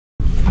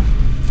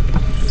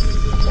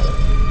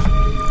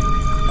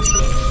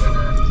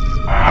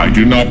I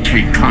do not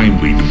take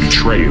kindly to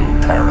betrayal,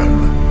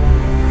 Terran.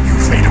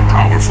 You've made a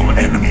powerful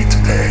enemy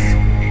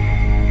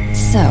today.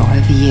 So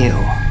have you.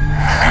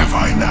 Have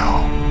I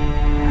now?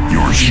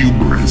 Your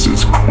hubris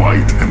is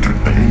quite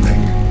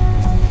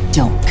entertaining.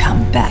 Don't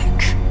come back.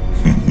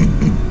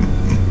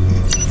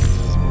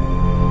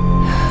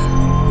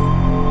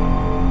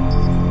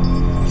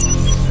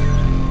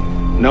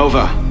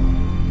 Nova.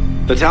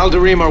 The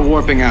Tal'Darim are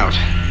warping out,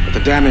 but the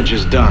damage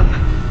is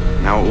done.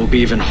 Now it will be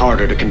even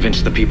harder to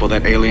convince the people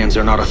that aliens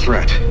are not a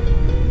threat.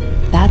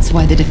 That's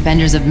why the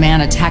Defenders of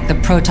Man attacked the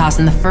Protoss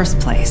in the first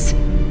place.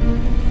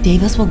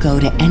 Davis will go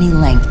to any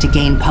length to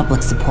gain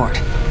public support,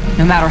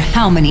 no matter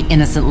how many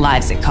innocent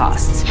lives it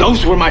costs.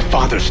 Those were my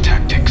father's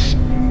tactics.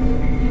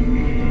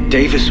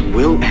 Davis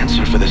will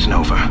answer for this,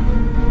 Nova.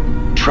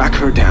 Track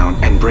her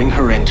down and bring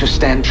her in to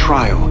stand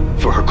trial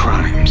for her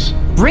crimes.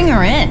 Bring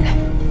her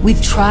in!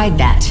 We've tried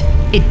that.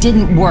 It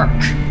didn't work.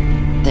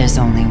 There's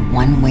only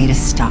one way to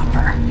stop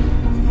her.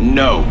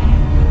 No.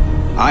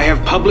 I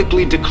have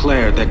publicly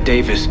declared that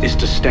Davis is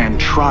to stand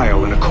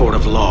trial in a court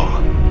of law.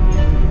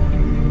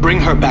 Bring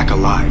her back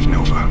alive,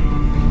 Nova.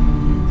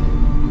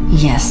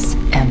 Yes,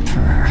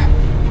 Emperor.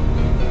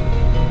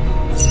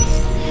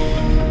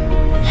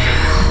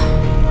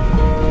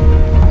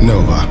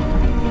 Nova,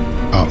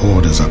 our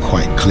orders are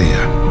quite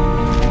clear.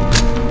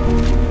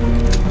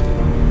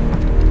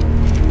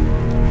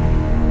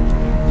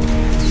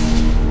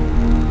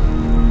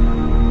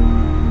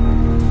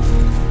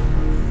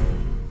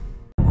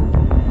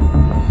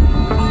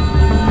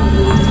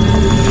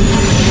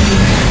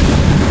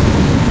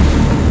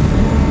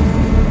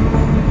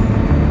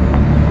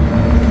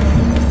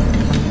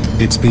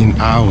 It's been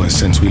hours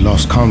since we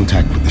lost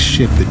contact with the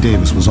ship that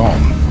Davis was on.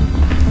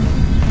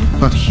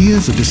 But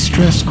here's a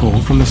distress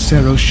call from the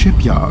Cerro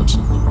shipyards.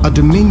 A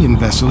Dominion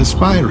vessel is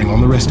firing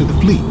on the rest of the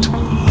fleet.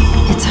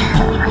 It's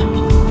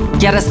her.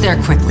 Get us there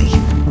quickly.